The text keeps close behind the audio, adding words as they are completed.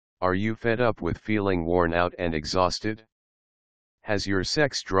Are you fed up with feeling worn out and exhausted? Has your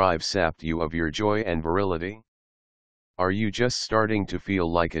sex drive sapped you of your joy and virility? Are you just starting to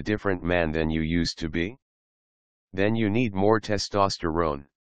feel like a different man than you used to be? Then you need more testosterone.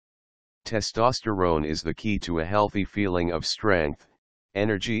 Testosterone is the key to a healthy feeling of strength,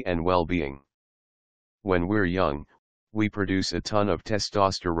 energy and well-being. When we're young, we produce a ton of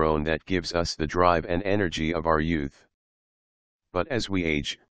testosterone that gives us the drive and energy of our youth. But as we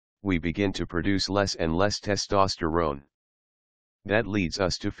age, we begin to produce less and less testosterone. That leads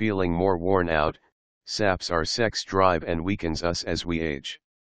us to feeling more worn out, saps our sex drive and weakens us as we age.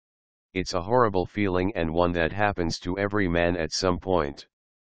 It's a horrible feeling and one that happens to every man at some point.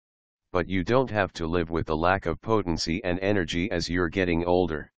 But you don't have to live with the lack of potency and energy as you're getting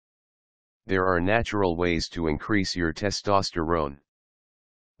older. There are natural ways to increase your testosterone.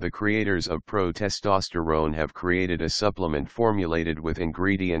 The creators of Testosterone have created a supplement formulated with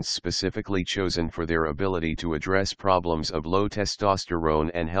ingredients specifically chosen for their ability to address problems of low testosterone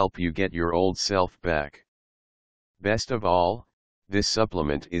and help you get your old self back. Best of all, this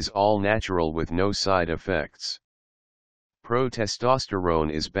supplement is all natural with no side effects.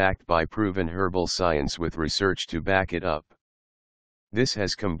 Testosterone is backed by proven herbal science with research to back it up. This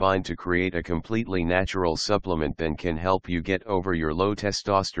has combined to create a completely natural supplement that can help you get over your low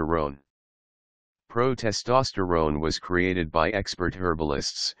testosterone. Testosterone was created by expert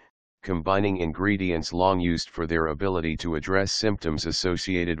herbalists, combining ingredients long used for their ability to address symptoms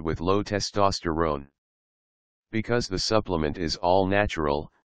associated with low testosterone. Because the supplement is all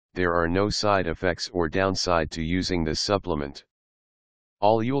natural, there are no side effects or downside to using this supplement.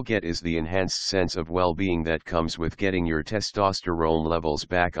 All you'll get is the enhanced sense of well-being that comes with getting your testosterone levels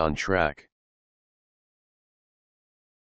back on track.